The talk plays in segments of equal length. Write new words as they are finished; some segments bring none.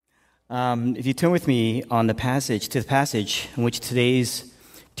If you turn with me to the passage in which today's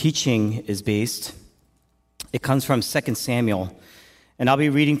teaching is based, it comes from 2 Samuel, and I'll be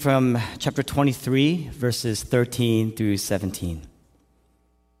reading from chapter 23, verses 13 through 17.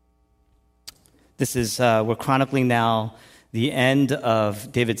 We're chronicling now the end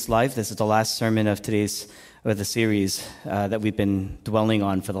of David's life. This is the last sermon of the series that we've been dwelling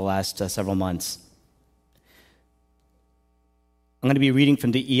on for the last several months. I'm going to be reading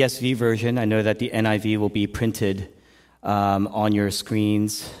from the ESV version. I know that the NIV will be printed on your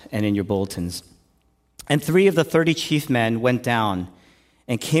screens and in your bulletins. And 3 of the 30 chief men went down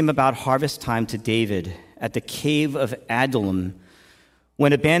and came about harvest time to David at the cave of Adullam,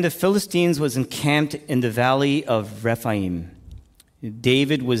 when a band of Philistines was encamped in the valley of Rephaim.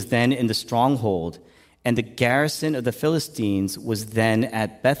 David was then in the stronghold, and the garrison of the Philistines was then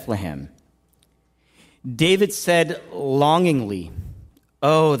at Bethlehem. David said longingly,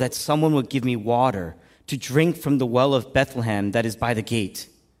 "Oh, that someone would give me water to drink from the well of Bethlehem that is by the gate."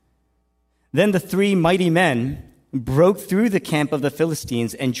 Then the 3 mighty men broke through the camp of the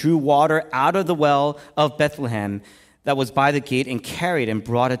Philistines and drew water out of the well of Bethlehem that was by the gate and carried and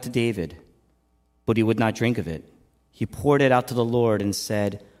brought it to David. But he would not drink of it. He poured it out to the Lord and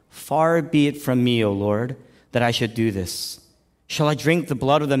said, "Far be it from me, O Lord, that I should do this. Shall I drink the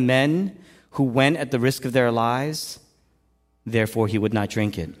blood of the men who went at the risk of their lives?" Therefore he would not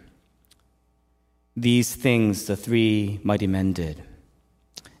drink it. These things the 3 mighty men did.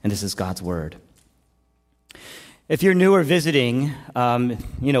 And this is God's word. If you're new or visiting,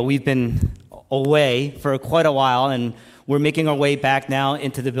 we've been away for quite a while, and we're making our way back now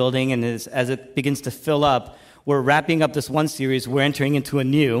into the building, and as it begins to fill up, we're wrapping up this one series, we're entering into a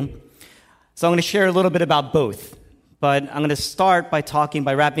new. So I'm going to share a little bit about both. But I'm going to start by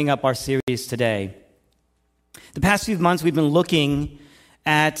wrapping up our series today. The past few months, we've been looking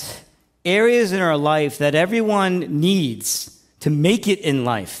at areas in our life that everyone needs to make it in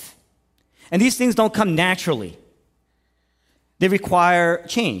life. And these things don't come naturally. They require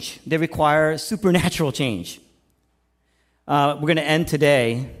change. They require supernatural change. We're going to end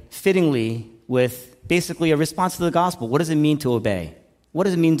today, fittingly, with basically a response to the gospel. What does it mean to obey? What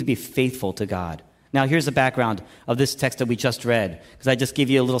does it mean to be faithful to God? Now, here's the background of this text that we just read, because I just gave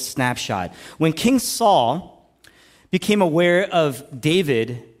you a little snapshot. When King Saul became aware of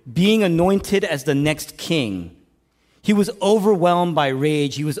David being anointed as the next king, he was overwhelmed by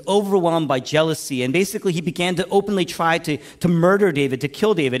rage. He was overwhelmed by jealousy. And basically, he began to openly try to murder David, to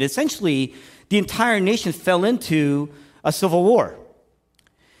kill David. Essentially, the entire nation fell into a civil war.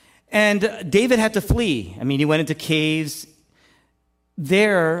 And David had to flee. He went into caves.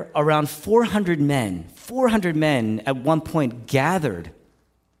 There, around 400 men at one point gathered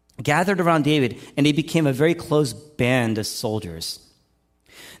around David, and they became a very close band of soldiers.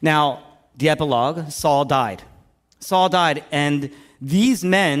 Now, the epilogue, Saul died, and these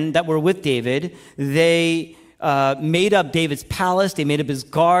men that were with David, they made up David's palace, they made up his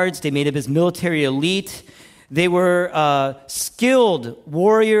guards, they made up his military elite. They were skilled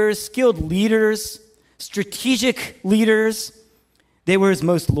warriors, skilled leaders, strategic leaders. They were his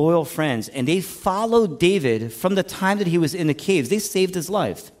most loyal friends, and they followed David from the time that he was in the caves. They saved his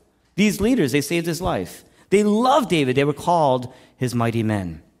life. These leaders, they saved his life. They loved David. They were called his mighty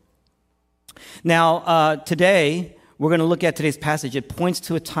men. Now, today, we're going to look at today's passage. It points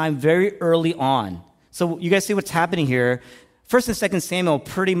to a time very early on. So you guys see what's happening here. 1 and 2 Samuel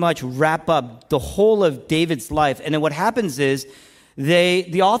pretty much wrap up the whole of David's life. And then what happens is,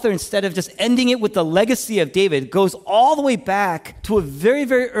 the author, instead of just ending it with the legacy of David, goes all the way back to a very,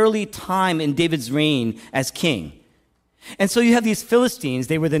 very early time in David's reign as king. And so you have these Philistines.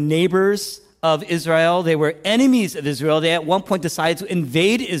 They were the neighbors of Israel. They were enemies of Israel. They at one point decided to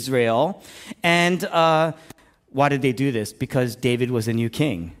invade Israel. And why did they do this? Because David was a new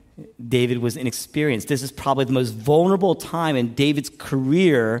king. David was inexperienced. This is probably the most vulnerable time in David's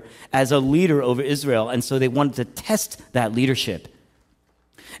career as a leader over Israel. And so they wanted to test that leadership.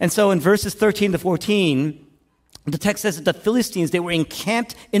 And so in verses 13 to 14, the text says that the Philistines, they were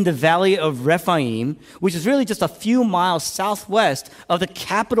encamped in the valley of Rephaim, which is really just a few miles southwest of the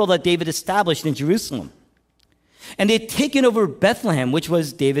capital that David established in Jerusalem. And they had taken over Bethlehem, which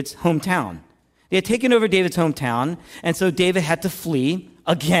was David's hometown. They had taken over David's hometown, and so David had to flee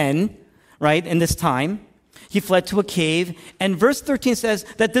again, right, in this time. He fled to a cave, and verse 13 says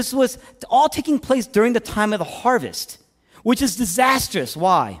that this was all taking place during the time of the harvest, which is disastrous.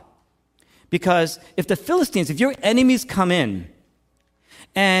 Why? Because if your enemies come in,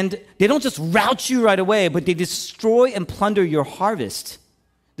 and they don't just rout you right away, but they destroy and plunder your harvest.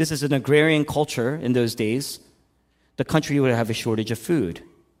 This is an agrarian culture in those days. The country would have a shortage of food.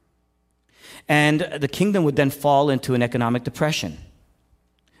 And the kingdom would then fall into an economic depression.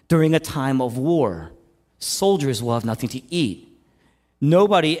 During a time of war, soldiers will have nothing to eat.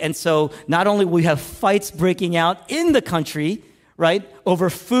 Nobody, and so not only will we have fights breaking out in the country, right, over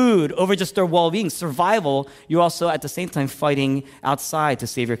food, over just their well-being, survival, you're also at the same time fighting outside to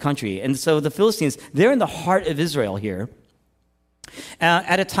save your country. And so the Philistines, they're in the heart of Israel here,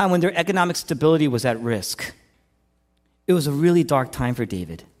 at a time when their economic stability was at risk. It was a really dark time for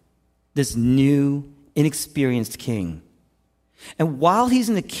David, this new, inexperienced king. And while he's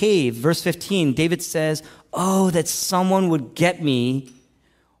in the cave, verse 15, David says, "Oh, that someone would get me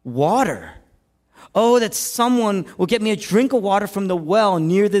water. Oh, that someone will get me a drink of water from the well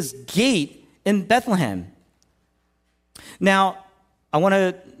near this gate in Bethlehem." Now, I want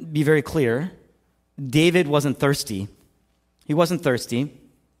to be very clear. David wasn't thirsty. He wasn't thirsty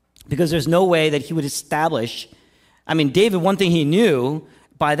because there's no way that he would establish. I mean, David, one thing he knew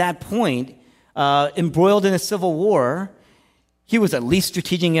by that point, embroiled in a civil war, he was at least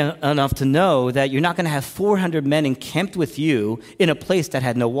strategic enough to know that you're not going to have 400 men encamped with you in a place that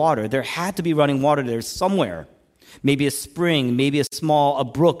had no water. There had to be running water there somewhere. Maybe a spring, maybe a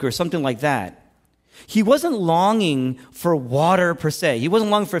brook or something like that. He wasn't longing for water per se. He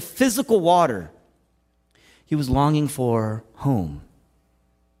wasn't longing for physical water. He was longing for home.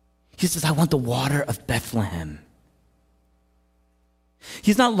 He says, "I want the water of Bethlehem."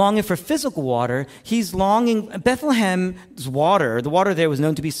 He's not longing for physical water. He's longing, Bethlehem's water, the water there was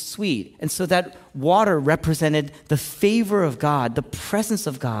known to be sweet. And so that water represented the favor of God, the presence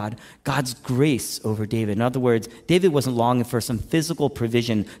of God, God's grace over David. In other words, David wasn't longing for some physical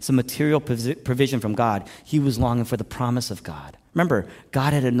provision, some material provision from God. He was longing for the promise of God. Remember,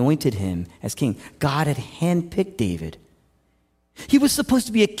 God had anointed him as king. God had handpicked David. He was supposed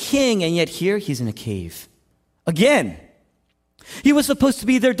to be a king, and yet here he's in a cave. Again. He was supposed to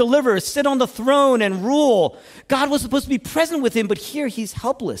be their deliverer, sit on the throne and rule. God was supposed to be present with him, but here he's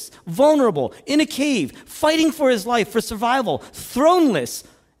helpless, vulnerable, in a cave, fighting for his life, for survival, throneless,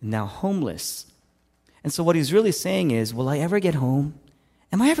 and now homeless. And so what he's really saying is, will I ever get home?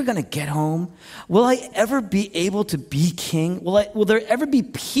 Am I ever going to get home? Will I ever be able to be king? Will there ever be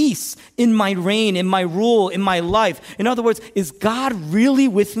peace in my reign, in my rule, in my life? In other words, is God really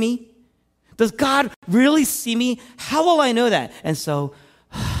with me? Does God really see me? How will I know that? And so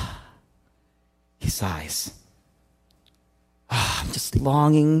he sighs. I'm just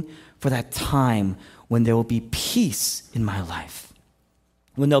longing for that time when there will be peace in my life,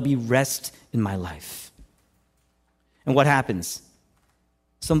 when there'll be rest in my life. And what happens?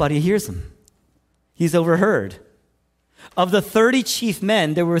 Somebody hears him. He's overheard. Of the 30 chief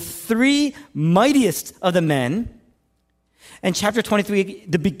men, there were 3 mightiest of the men. And chapter 23,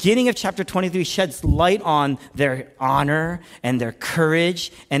 the beginning of chapter 23 sheds light on their honor and their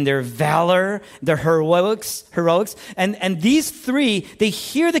courage and their valor, their heroics. And these 3, they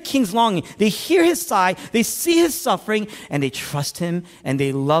hear the king's longing. They hear his sigh. They see his suffering, and they trust him, and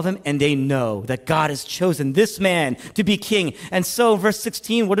they love him, and they know that God has chosen this man to be king. And so, verse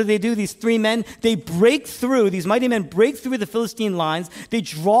 16, what do? These 3 men, these mighty men break through the Philistine lines. They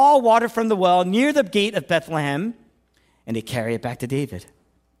draw water from the well near the gate of Bethlehem, and they carry it back to David.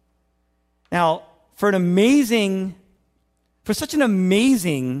 Now, for such an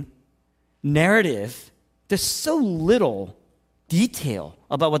amazing narrative, there's so little detail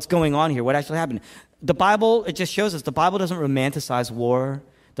about what's going on here, what actually happened. The Bible, it just shows us the Bible doesn't romanticize war,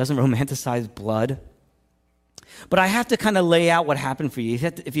 doesn't romanticize blood. But I have to kind of lay out what happened for you.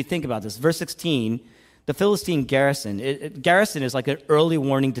 If you think about this, verse 16, the Philistine garrison. Garrison is like an early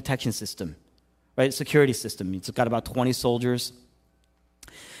warning detection system. Right, security system. It's got about 20 soldiers.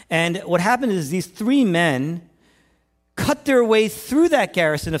 And what happened is these 3 men cut their way through that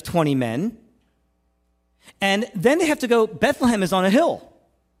garrison of 20 men, and then they have to go. Bethlehem is on a hill,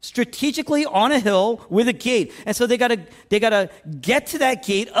 strategically on a hill with a gate, and so they gotta get to that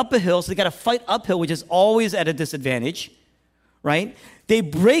gate up a hill. So they gotta fight uphill, which is always at a disadvantage, right? They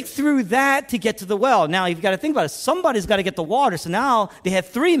break through that to get to the well. Now, you've got to think about it. Somebody's got to get the water. So now they have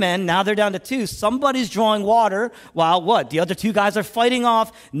 3 men. Now they're down to 2. Somebody's drawing water while what? The other 2 guys are fighting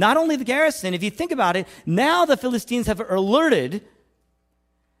off not only the garrison. If you think about it, now the Philistines have alerted.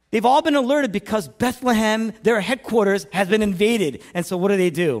 They've all been alerted because Bethlehem, their headquarters, has been invaded. And so what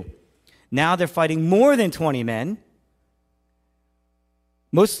do? Now they're fighting more than 20 men.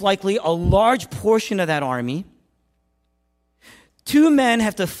 Most likely a large portion of that army. 2 men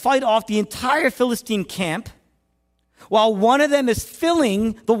have to fight off the entire Philistine camp while one of them is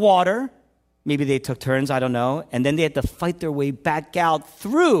filling the water. Maybe they took turns, I don't know. And then they had to fight their way back out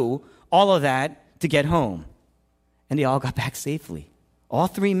through all of that to get home. And they all got back safely. All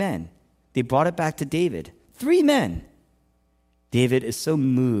 3 men. They brought it back to David. 3 men. David is so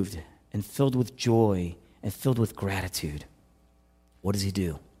moved and filled with joy and filled with gratitude. What does he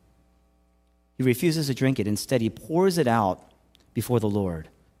do? He refuses to drink it. Instead, he pours it out before the Lord.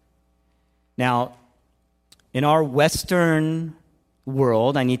 Now, in our Western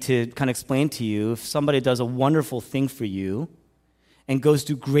world, I need to kind of explain to you, if somebody does a wonderful thing for you and goes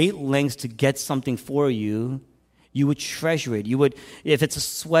to great lengths to get something for you, you would treasure it. You would, if it's a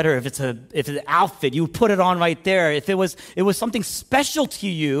sweater, if it's an outfit, you would put it on right there. If it was something special to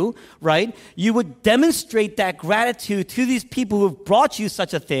you, right, you would demonstrate that gratitude to these people who have brought you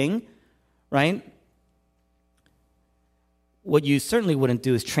such a thing, right? What you certainly wouldn't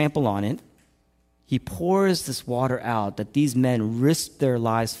do is trample on it. He pours this water out that these men risked their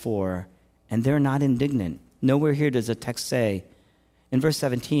lives for, and they're not indignant. Nowhere here does the text say, in verse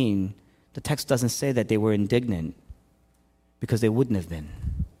 17, the text doesn't say that they were indignant, because they wouldn't have been.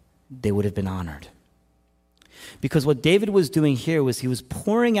 They would have been honored. Because what David was doing here was he was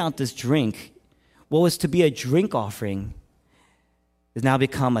pouring out this drink. What was to be a drink offering has now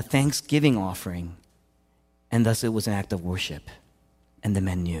become a thanksgiving offering, and thus it was an act of worship, and the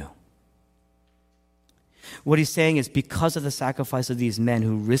men knew. What he's saying is, because of the sacrifice of these men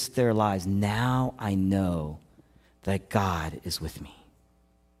who risked their lives, now I know that God is with me.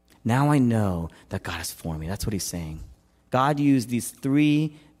 Now I know that God is for me. That's what he's saying. God used these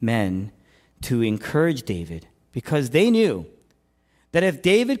 3 men to encourage David because they knew that if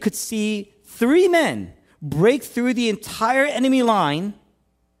David could see 3 men break through the entire enemy line,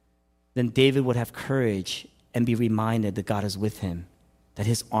 then David would have courage and be reminded that God is with him, that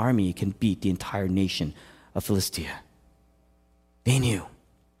his army can beat the entire nation of Philistia. They knew.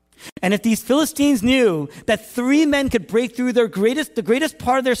 And if these Philistines knew that 3 men could break through the greatest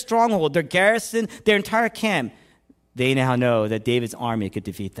part of their stronghold, their garrison, their entire camp, they now know that David's army could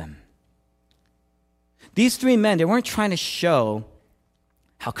defeat them. These 3 men, they weren't trying to show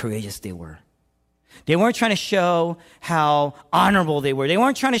how courageous they were. They weren't trying to show how honorable they were. They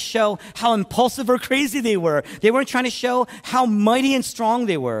weren't trying to show how impulsive or crazy they were. They weren't trying to show how mighty and strong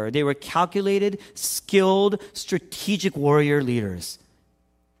they were. They were calculated, skilled, strategic warrior leaders.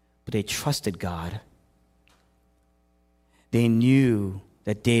 But they trusted God. They knew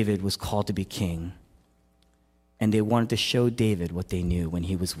that David was called to be king. And they wanted to show David what they knew when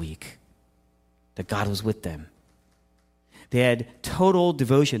he was weak, that God was with them. They had total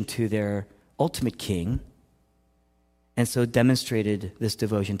devotion to their ultimate king, and so demonstrated this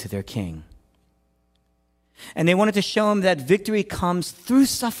devotion to their king. And they wanted to show him that victory comes through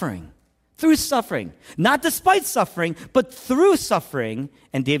suffering, not despite suffering, but through suffering.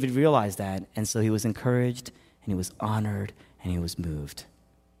 And David realized that, and so he was encouraged, and he was honored, and he was moved.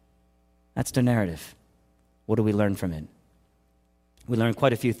 That's the narrative. What do we learn from it? We learn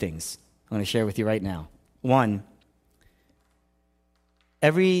quite a few things I'm going to share with you right now. 1,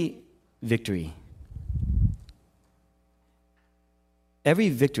 every victory,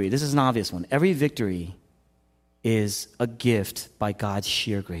 this is an obvious one. Every victory is a gift by God's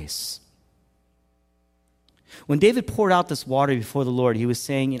sheer grace. When David poured out this water before the Lord, he was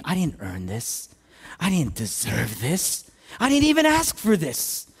saying, I didn't earn this. I didn't deserve this. I didn't even ask for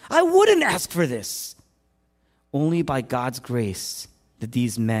this. I wouldn't ask for this. Only by God's grace did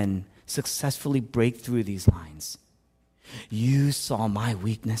these men successfully break through these lines. You saw my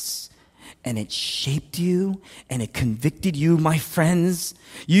weakness, and it shaped you, and it convicted you, my friends.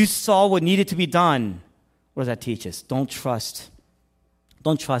 You saw what needed to be done. What does that teach us? Don't trust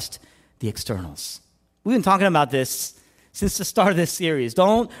the externals. We've been talking about this since the start of this series.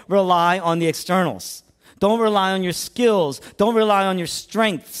 Don't rely on the externals. Don't rely on your skills. Don't rely on your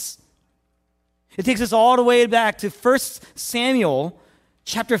strengths. It takes us all the way back to 1 Samuel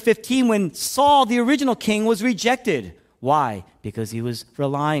chapter 15 when Saul, the original king, was rejected. Why? Because he was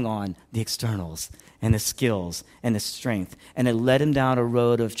relying on the externals and the skills and the strength, and it led him down a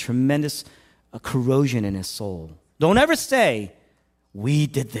road of tremendous corrosion in his soul. Don't ever say, we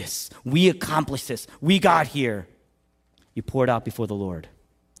did this, we accomplished this, we got here. You pour it out before the Lord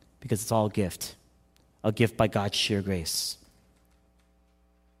because it's all a gift by God's sheer grace.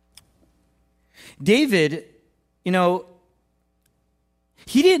 David, he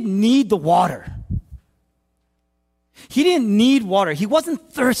didn't need the water. He didn't need water. He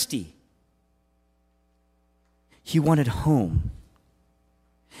wasn't thirsty. He wanted home.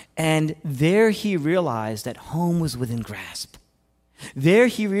 And there he realized that home was within grasp. There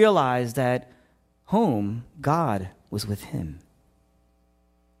he realized that home, God was with him.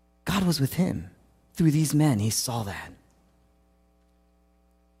 God was with him. Through these men, he saw that.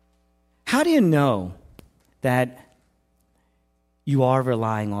 How do you know that you are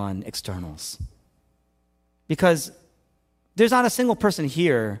relying on externals. Because there's not a single person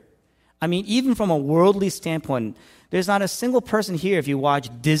here, I mean, even from a worldly standpoint, there's not a single person here, if you watch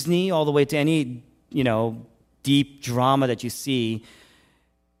Disney all the way to any, deep drama that you see,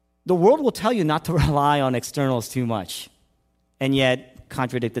 the world will tell you not to rely on externals too much, and yet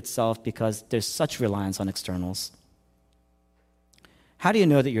contradict itself because there's such reliance on externals. How do you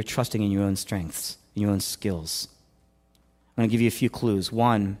know that you're trusting in your own strengths, in your own skills? I'm going to give you a few clues.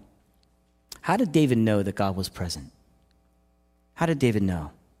 One, how did David know that God was present? How did David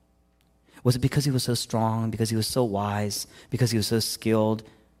know? Was it because he was so strong, because he was so wise, because he was so skilled?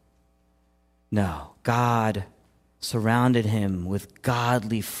 No. God surrounded him with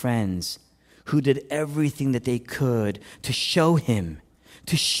godly friends who did everything that they could to show him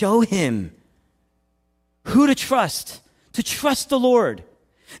who to trust the Lord.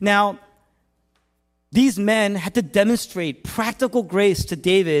 Now, these men had to demonstrate practical grace to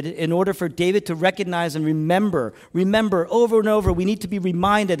David in order for David to recognize and remember over and over. We need to be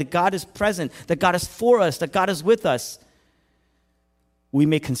reminded that God is present, that God is for us, that God is with us. We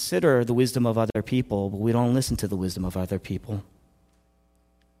may consider the wisdom of other people, but we don't listen to the wisdom of other people.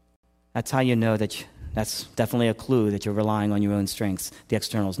 That's how you know that's definitely a clue that you're relying on your own strengths, the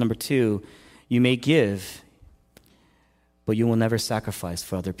externals. Number two, you may give, but you will never sacrifice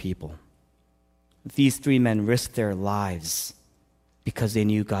for other people. These three men risked their lives because they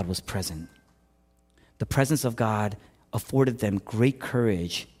knew God was present. The presence of God afforded them great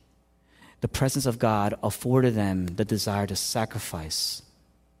courage. The presence of God afforded them the desire to sacrifice.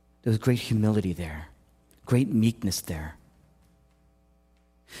 There was great humility there, great meekness there.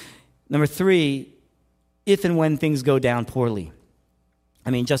 Number three, if and when things go down poorly.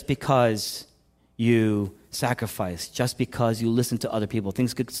 Just because you sacrifice, just because you listen to other people,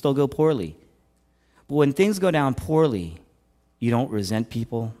 things could still go poorly. But when things go down poorly, you don't resent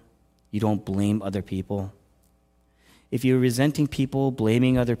people. You don't blame other people. If you're resenting people,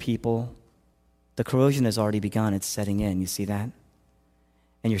 blaming other people, the corrosion has already begun. It's setting in. You see that?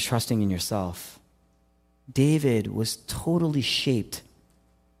 And you're trusting in yourself. David was totally shaped,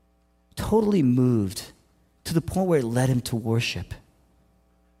 totally moved to the point where it led him to worship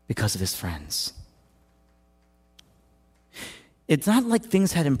because of his friends. It's not like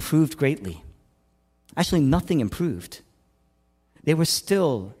things had improved greatly. Actually, nothing improved. They were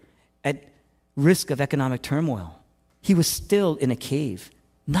still at risk of economic turmoil. He was still in a cave.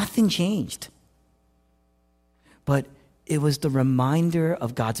 Nothing changed. But it was the reminder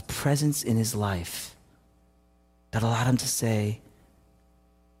of God's presence in his life that allowed him to say,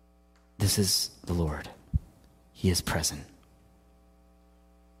 this is the Lord. He is present.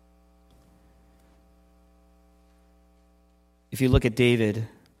 If you look at David,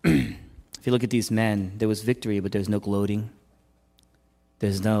 if you look at these men, there was victory, but there's no gloating.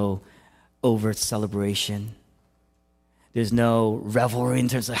 There's no overt celebration. There's no revelry in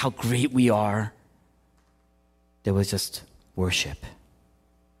terms of how great we are. There was just worship.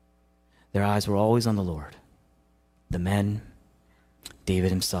 Their eyes were always on the Lord. The men,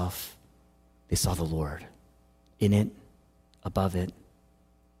 David himself, they saw the Lord. In it, above it,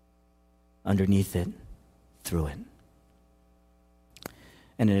 underneath it, through it.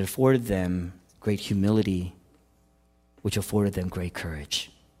 And it afforded them great humility, which afforded them great courage.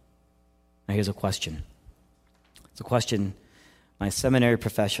 Now here's a question. It's a question my seminary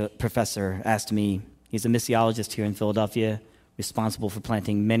professor asked me. He's a missiologist here in Philadelphia, responsible for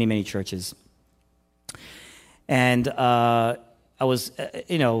planting many, many churches. And I was,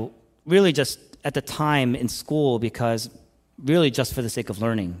 really just at the time in school because really just for the sake of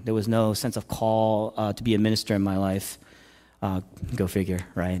learning. There was no sense of call to be a minister in my life. Go figure,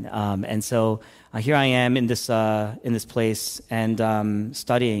 right? And so here I am in this place and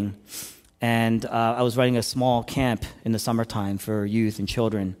studying. And I was running a small camp in the summertime for youth and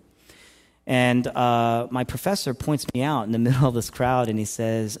children. And my professor points me out in the middle of this crowd, and he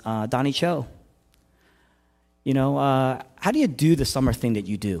says, Donnie Cho, how do you do the summer thing that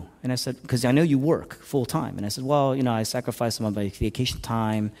you do? And I said, because I know you work full time. And I said, well, I sacrifice some of my vacation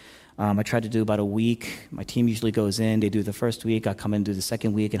time. I try to do about a week. My team usually goes in. They do the first week. I come in and do the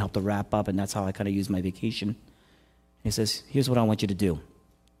second week and help to wrap up, and that's how I kind of use my vacation. And he says, here's what I want you to do.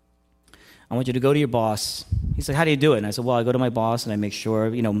 I want you to go to your boss. He said, how do you do it? And I said, well, I go to my boss and I make sure,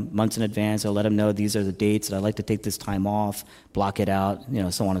 months in advance, I'll let him know these are the dates that I'd like to take this time off, block it out,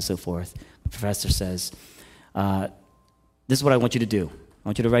 so on and so forth. The professor says, this is what I want you to do. I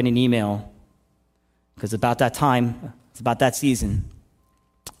want you to write an email, because about that time, it's about that season.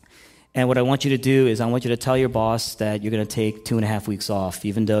 And what I want you to do is I want you to tell your boss that you're going to take 2.5 weeks off,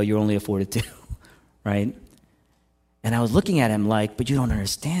 even though you're only afforded 2, right? And I was looking at him like, but you don't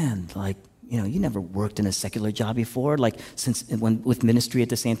understand. Like, you never worked in a secular job before, like with ministry at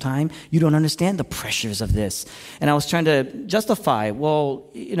the same time. You don't understand the pressures of this. And I was trying to justify, well,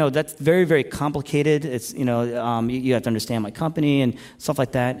 that's very, very complicated. It's, you have to understand my company and stuff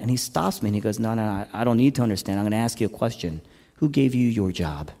like that. And he stops me and he goes, no, I don't need to understand. I'm going to ask you a question. Who gave you your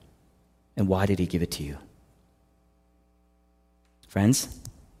job? And why did he give it to you? Friends?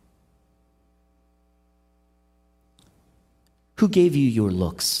 Who gave you your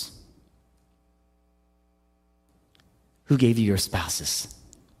looks? Who gave you your spouses?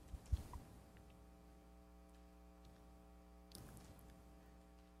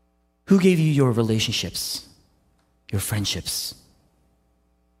 Who gave you your relationships, your friendships?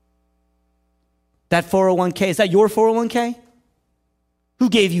 That 401k, is that your 401k? Who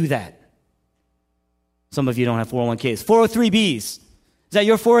gave you that? Some of you don't have 401ks. 403bs. Is that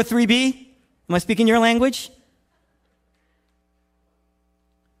your 403b? Am I speaking your language?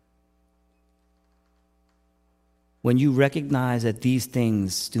 When you recognize that these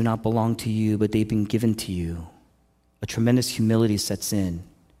things do not belong to you, but they've been given to you, a tremendous humility sets in,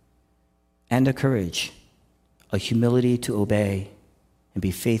 and a courage, a humility to obey and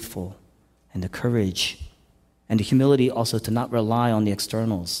be faithful, and the courage, and the humility also to not rely on the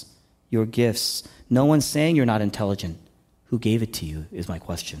externals, your gifts. No one's saying you're not intelligent. Who gave it to you is my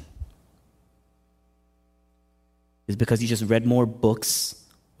question. Is it because you just read more books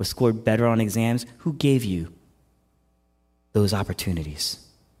or scored better on exams? Who gave you those opportunities?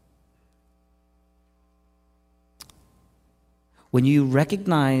 When you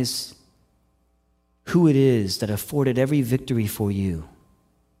recognize who it is that afforded every victory for you,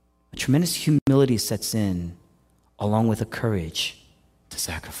 a tremendous humility sets in, along with a courage to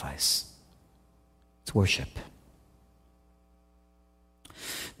sacrifice. It's worship.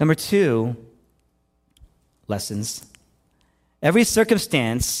 Number 2, lessons. Every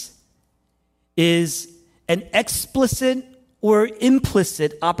circumstance is an explicit or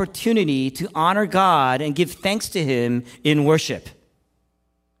implicit opportunity to honor God and give thanks to Him in worship.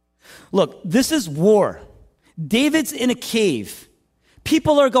 Look, this is war. David's in a cave.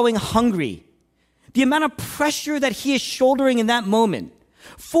 People are going hungry. The amount of pressure that he is shouldering in that moment.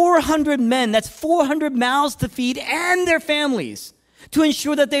 400 men, that's 400 mouths to feed and their families to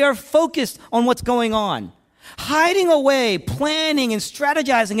ensure that they are focused on what's going on. Hiding away, planning and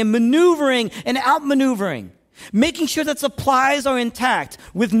strategizing and maneuvering and outmaneuvering. Making sure that supplies are intact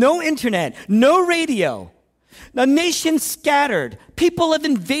with no internet, no radio. The nation scattered. People have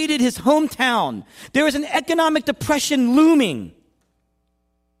invaded his hometown. There is an economic depression looming.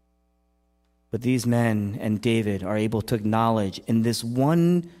 But these men and David are able to acknowledge in this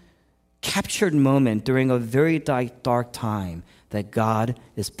one captured moment during a very dark time that God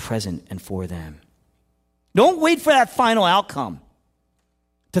is present and for them. Don't wait for that final outcome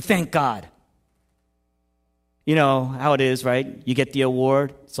to thank God. You know how it is, right? You get the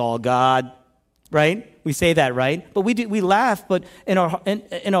award, it's all God, right? We say that, right? But we laugh, but in our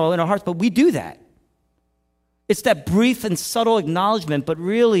hearts, but we do that. It's that brief and subtle acknowledgement, but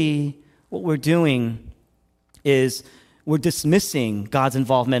really what we're doing is we're dismissing God's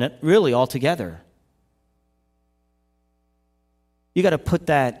involvement really altogether. You got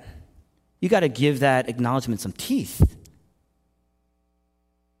to give that acknowledgement some teeth.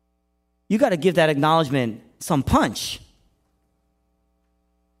 You got to give that acknowledgement some punch.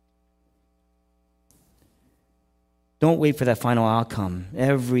 Don't wait for that final outcome.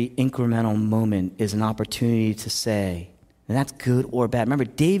 Every incremental moment is an opportunity to say, and that's good or bad. Remember,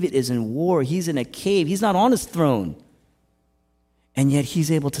 David is in war. He's in a cave. He's not on his throne. And yet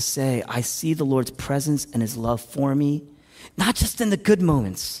he's able to say, I see the Lord's presence and his love for me, not just in the good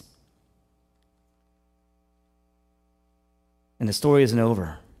moments. And the story isn't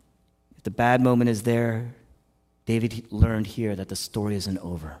over. If the bad moment is there, David learned here that the story isn't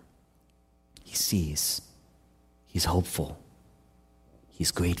over. He sees. He's hopeful.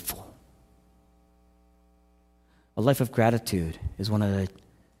 He's grateful. A life of gratitude is one of the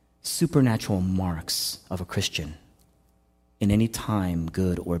supernatural marks of a Christian in any time,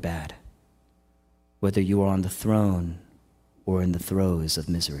 good or bad, whether you are on the throne or in the throes of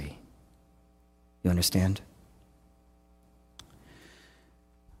misery. You understand?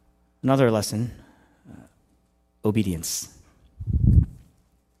 Another lesson, obedience.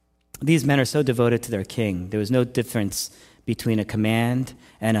 These men are so devoted to their king. There was no difference between a command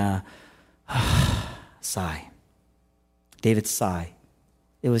and a sigh. David's sigh.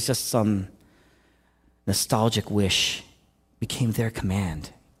 It was just some nostalgic wish became their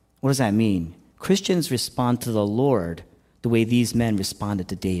command. What does that mean? Christians respond to the Lord the way these men responded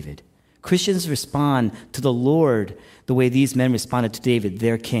to David. Christians respond to the Lord the way these men responded to David,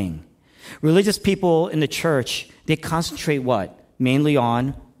 their king. Religious people in the church, they concentrate what? Mainly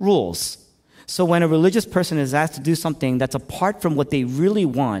on rules. So when a religious person is asked to do something that's apart from what they really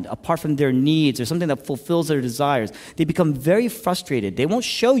want, apart from their needs or something that fulfills their desires, they become very frustrated. They won't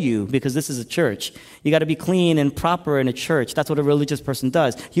show you because this is a church. You got to be clean and proper in a church. That's what a religious person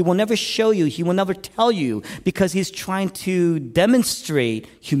does. He will never show you. He will never tell you because he's trying to demonstrate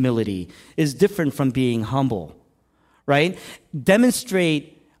humility is different from being humble, right?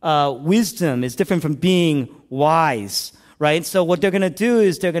 Demonstrate wisdom is different from being wise, right? So what they're going to do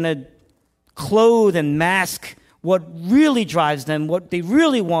is they're going to clothe and mask what really drives them, what they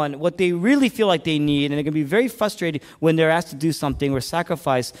really want, what they really feel like they need, and they're going to be very frustrated when they're asked to do something or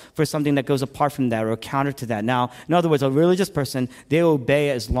sacrifice for something that goes apart from that or counter to that. Now, in other words, a religious person, they obey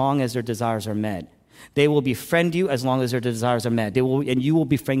as long as their desires are met. They will befriend you as long as their desires are met. And you will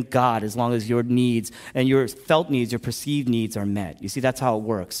befriend God as long as your needs and your felt needs, your perceived needs are met. You see, that's how it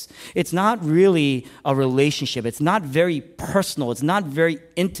works. It's not really a relationship. It's not very personal. It's not very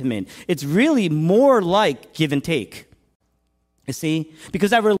intimate. It's really more like give and take. You see? Because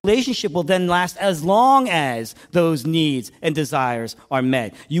that relationship will then last as long as those needs and desires are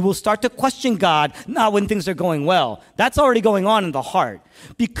met. You will start to question God, not when things are going well. That's already going on in the heart.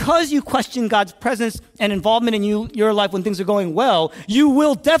 Because you question God's presence and involvement in your life when things are going well, you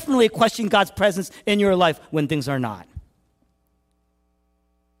will definitely question God's presence in your life when things are not.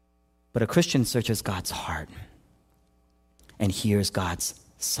 But a Christian searches God's heart and hears God's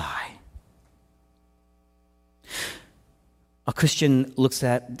sigh. A Christian looks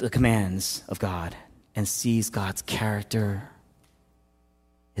at the commands of God and sees God's character,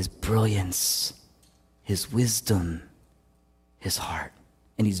 his brilliance, his wisdom, his heart.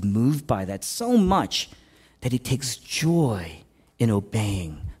 And he's moved by that so much that he takes joy in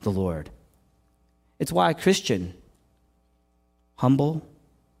obeying the Lord. It's why a Christian, humble,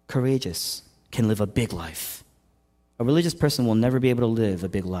 courageous, can live a big life. A religious person will never be able to live a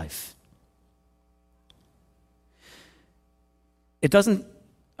big life. It doesn't,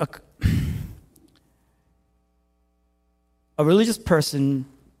 a religious person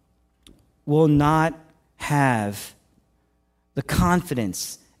will not have the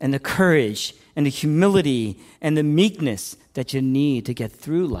confidence and the courage and the humility and the meekness that you need to get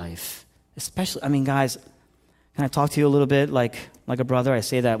through life. Especially, guys, can I talk to you a little bit like a brother? I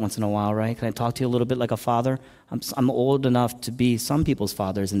say that once in a while, right? Can I talk to you a little bit like a father? I'm old enough to be some people's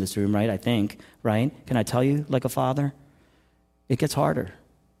fathers in this room, right? I think, right? Can I tell you like a father? It gets harder.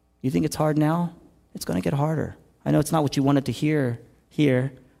 You think it's hard now? It's going to get harder. I know it's not what you wanted to hear here.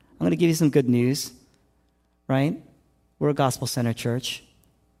 I'm going to give you some good news, right? We're a gospel-centered church,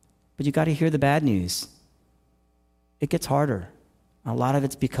 but you got to hear the bad news. It gets harder. A lot of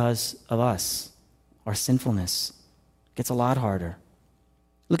it's because of us, our sinfulness. It gets a lot harder.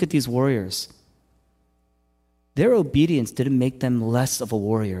 Look at these warriors. Their obedience didn't make them less of a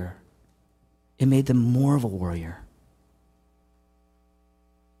warrior. It made them more of a warrior.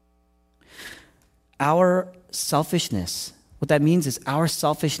 Our selfishness, what that means is our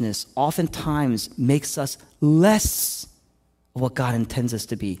selfishness oftentimes makes us less of what God intends us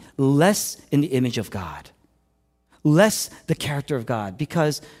to be, less in the image of God, less the character of God,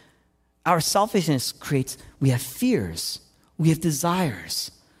 because our selfishness we have fears, we have desires,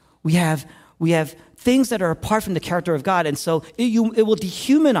 we have things that are apart from the character of God, and so it will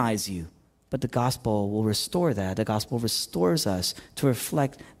dehumanize you. But the gospel will restore that. The gospel restores us to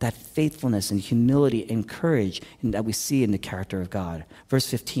reflect that faithfulness and humility and courage that we see in the character of God. Verse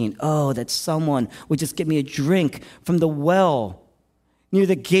 15, oh, that someone would just give me a drink from the well near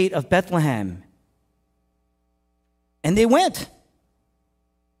the gate of Bethlehem. And they went.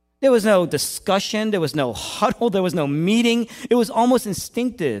 There was no discussion. There was no huddle. There was no meeting. It was almost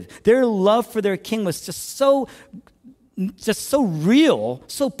instinctive. Their love for their king was just so real,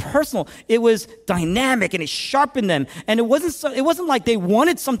 so personal. It was dynamic and it sharpened them. And it wasn't like they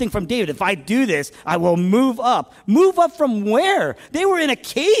wanted something from David. If I do this, I will move up. Move up from where? They were in a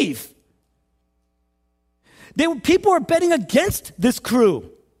cave. People were betting against this crew.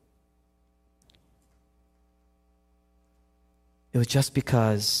 It was just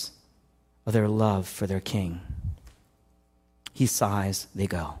because of their love for their king. He sighs, they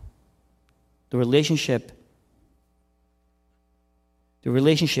go. The relationship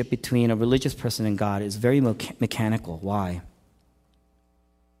between a religious person and God is very mechanical. Why?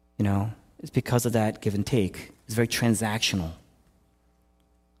 It's because of that give and take. It's very transactional.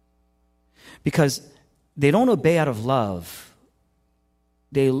 Because they don't obey out of love.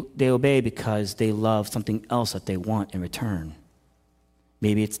 They obey because they love something else that they want in return.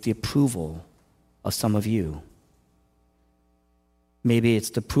 Maybe it's the approval of some of you. Maybe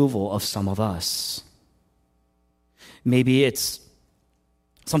it's the approval of some of us. Maybe it's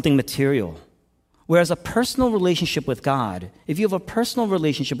something material. Whereas a personal relationship with God, if you have a personal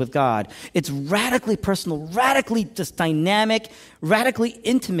relationship with God, it's radically personal, radically just dynamic, radically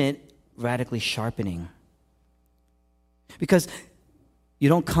intimate, radically sharpening. Because you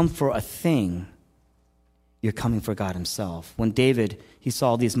don't come for a thing, you're coming for God himself. When David, he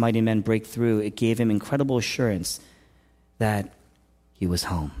saw these mighty men break through, it gave him incredible assurance that he was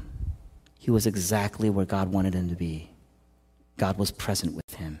home. He was exactly where God wanted him to be. God was present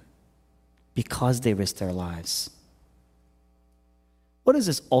with him because they risked their lives. What is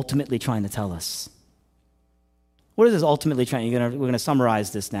this ultimately trying to tell us? What is this ultimately trying? We're going to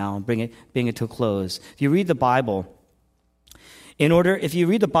summarize this now and bring it to a close. If you read the Bible, if you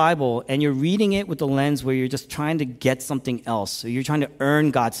read the Bible and you're reading it with the lens where you're just trying to get something else, so you're trying to earn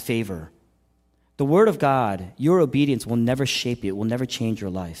God's favor, the Word of God, your obedience will never shape you. It will never change your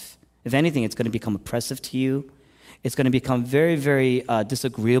life. If anything, it's going to become oppressive to you. It's going to become very, very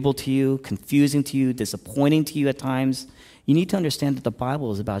disagreeable to you, confusing to you, disappointing to you at times. You need to understand that the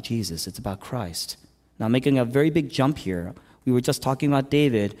Bible is about Jesus. It's about Christ. Now, I'm making a very big jump here. We were just talking about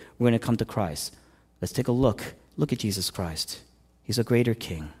David. We're going to come to Christ. Let's take a look. Look at Jesus Christ. He's a greater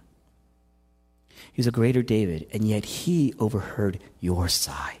king. He's a greater David, and yet he overheard your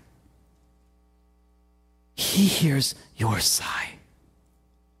sigh. He hears your sigh.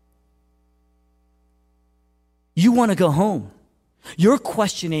 You want to go home. You're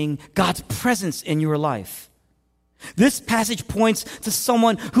questioning God's presence in your life. This passage points to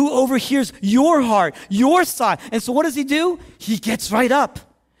someone who overhears your heart, your sigh. And so what does he do? He gets right up.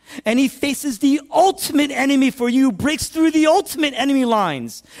 And he faces the ultimate enemy for you, breaks through the ultimate enemy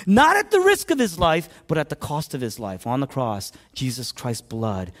lines. Not at the risk of his life, but at the cost of his life. On the cross, Jesus Christ's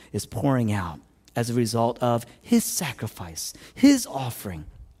blood is pouring out as a result of his sacrifice, his offering.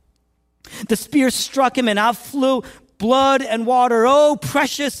 The spear struck him and out flew blood and water. Oh,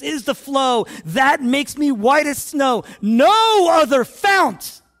 precious is the flow that makes me white as snow. No other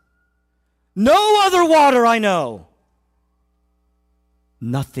fount, no other water I know.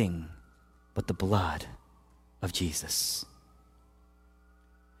 Nothing but the blood of Jesus.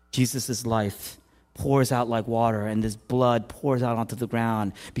 Jesus' life pours out like water, and this blood pours out onto the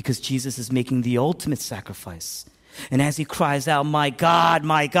ground because Jesus is making the ultimate sacrifice. And as he cries out, my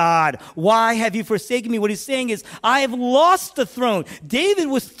God, why have you forsaken me? What he's saying is, I have lost the throne. David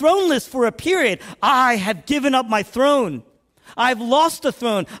was throneless for a period. I have given up my throne. I've lost the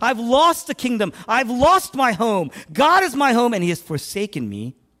throne. I've lost the kingdom. I've lost my home. God is my home, and he has forsaken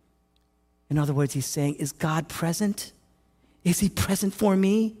me. In other words, he's saying, is God present? Is he present for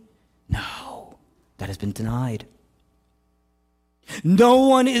me? No, that has been denied. No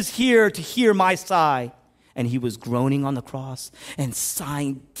one is here to hear my sigh. And he was groaning on the cross and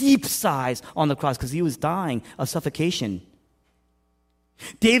sighing deep sighs on the cross because he was dying of suffocation.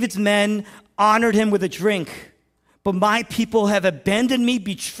 David's men honored him with a drink, but my people have abandoned me,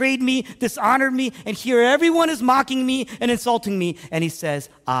 betrayed me, dishonored me, and here everyone is mocking me and insulting me. And he says,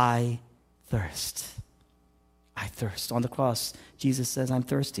 I thirst. I thirst. On the cross, Jesus says, I'm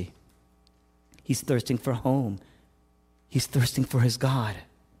thirsty. He's thirsting for home. He's thirsting for his God.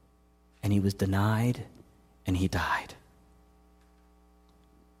 And he was denied. And he died.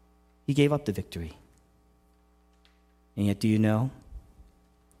 He gave up the victory. And yet, do you know?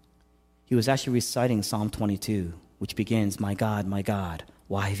 He was actually reciting Psalm 22, which begins, my God,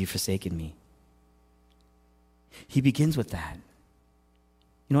 why have you forsaken me? He begins with that.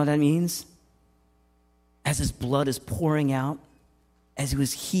 You know what that means? As his blood is pouring out, as he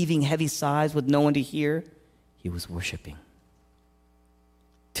was heaving heavy sighs with no one to hear, he was worshiping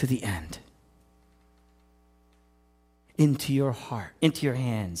to the end. Into your heart, into your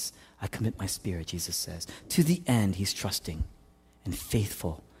hands, I commit my spirit, Jesus says. To the end, he's trusting and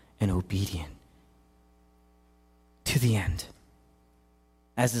faithful and obedient. To the end.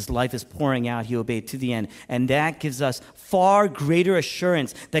 As his life is pouring out, he obeyed to the end. And that gives us far greater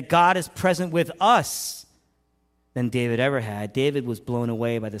assurance that God is present with us than David ever had. David was blown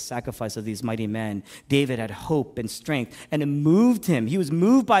away by the sacrifice of these mighty men. David had hope and strength, and it moved him. He was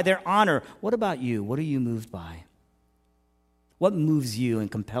moved by their honor. What about you? What are you moved by? What moves you and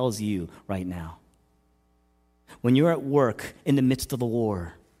compels you right now? When you're at work in the midst of the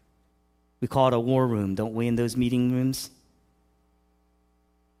war, we call it a war room, don't we, in those meeting rooms?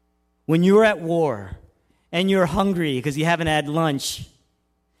 When you're at war and you're hungry because you haven't had lunch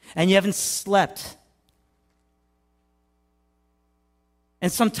and you haven't slept,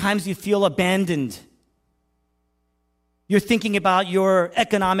 and sometimes you feel abandoned, You're thinking about your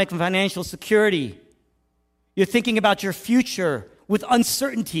economic and financial security. You're thinking about your future with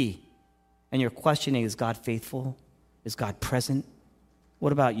uncertainty. And you're questioning, is God faithful? Is God present?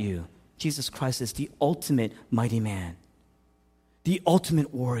 What about you? Jesus Christ is the ultimate mighty man, the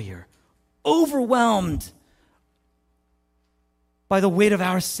ultimate warrior, overwhelmed by the weight of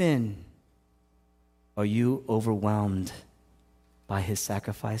our sin. Are you overwhelmed by his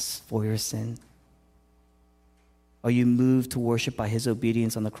sacrifice for your sin? Are you moved to worship by his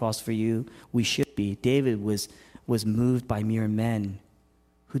obedience on the cross for you? We should be. David was moved by mere men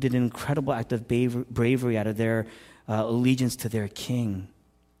who did an incredible act of bravery out of their allegiance to their king.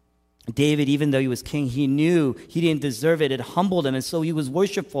 David, even though he was king, he knew he didn't deserve it. It humbled him, and so he was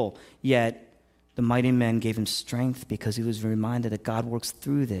worshipful. Yet the mighty men gave him strength because he was reminded that God works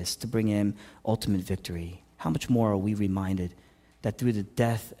through this to bring him ultimate victory. How much more are we reminded that through the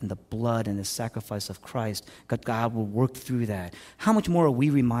death and the blood and the sacrifice of Christ, God will work through that? How much more are we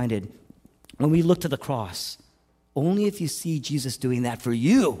reminded when we look to the cross? Only if you see Jesus doing that for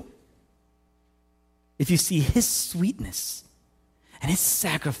you, if you see his sweetness and his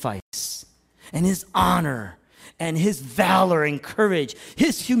sacrifice and his honor and his valor and courage,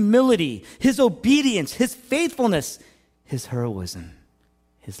 his humility, his obedience, his faithfulness, his heroism,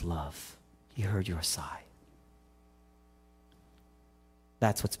 his love. He heard your sigh.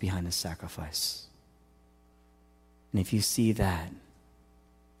 That's what's behind his sacrifice. And if you see that,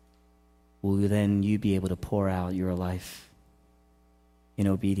 will then you be able to pour out your life in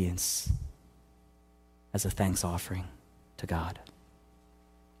obedience as a thanks offering to God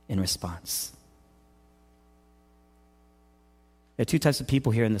in response? There are two types of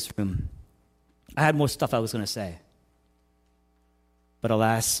people here in this room. I had more stuff I was going to say, but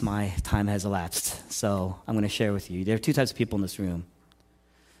alas, my time has elapsed, so I'm going to share with you. There are two types of people in this room.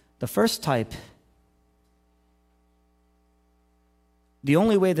 The first type, the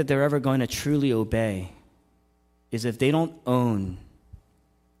only way that they're ever going to truly obey is if they don't own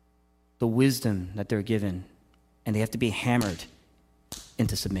the wisdom that they're given, and they have to be hammered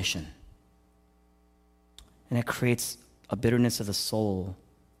into submission. And it creates a bitterness of the soul.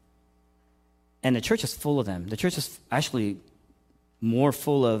 And the church is full of them. The church is actually more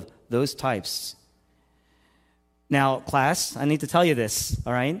full of those types. Now, class, I need to tell you this,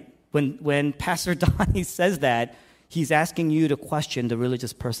 all right? When Pastor Donnie says that, he's asking you to question the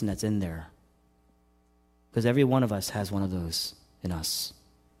religious person that's in there. Because every one of us has one of those in us.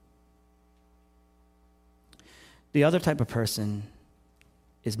 The other type of person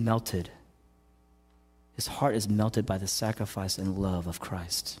is melted. His heart is melted by the sacrifice and love of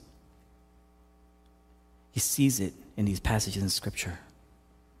Christ. He sees it in these passages in Scripture.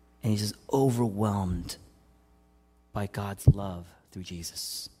 And he's just overwhelmed by God's love through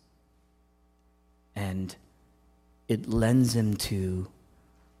Jesus. And it lends him to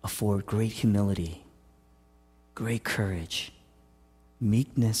afford great humility, great courage,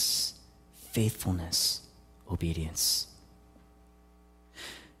 meekness, faithfulness, obedience.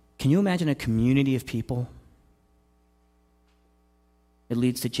 Can you imagine a community of people? It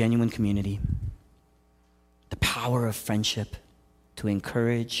leads to genuine community, the power of friendship to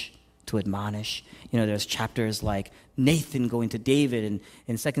encourage, to admonish. You know, there's chapters like Nathan going to David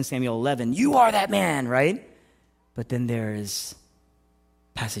in 2 Samuel 11, you are that man, right? But then there's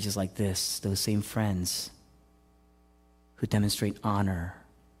passages like this, those same friends who demonstrate honor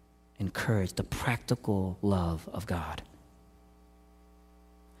and courage, the practical love of God.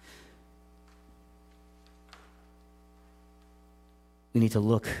 We need to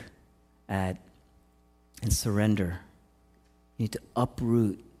look at and surrender. We need to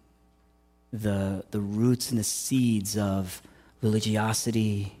uproot the roots and the seeds of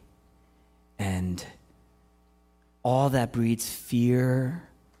religiosity and all that breeds fear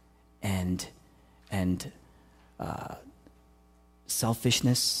and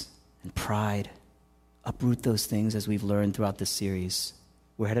selfishness and pride. Uproot those things as we've learned throughout this series.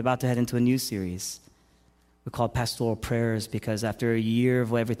 We're about to head into a new series. We call it Pastoral Prayers because after a year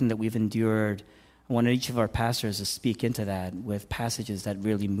of everything that we've endured, I wanted each of our pastors to speak into that with passages that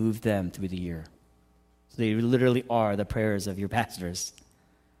really moved them through the year. So they literally are the prayers of your pastors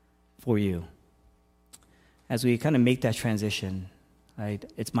for you. As we kind of make that transition, right,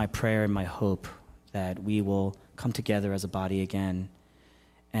 it's my prayer and my hope that we will come together as a body again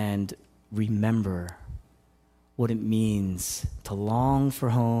and remember what it means to long for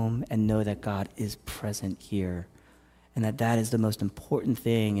home and know that God is present here, and that is the most important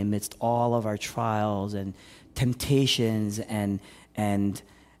thing amidst all of our trials and temptations and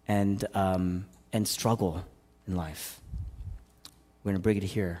struggle in life. We're going to bring it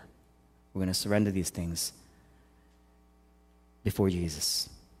here. We're going to surrender these things. before Jesus.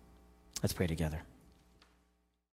 Let's pray together.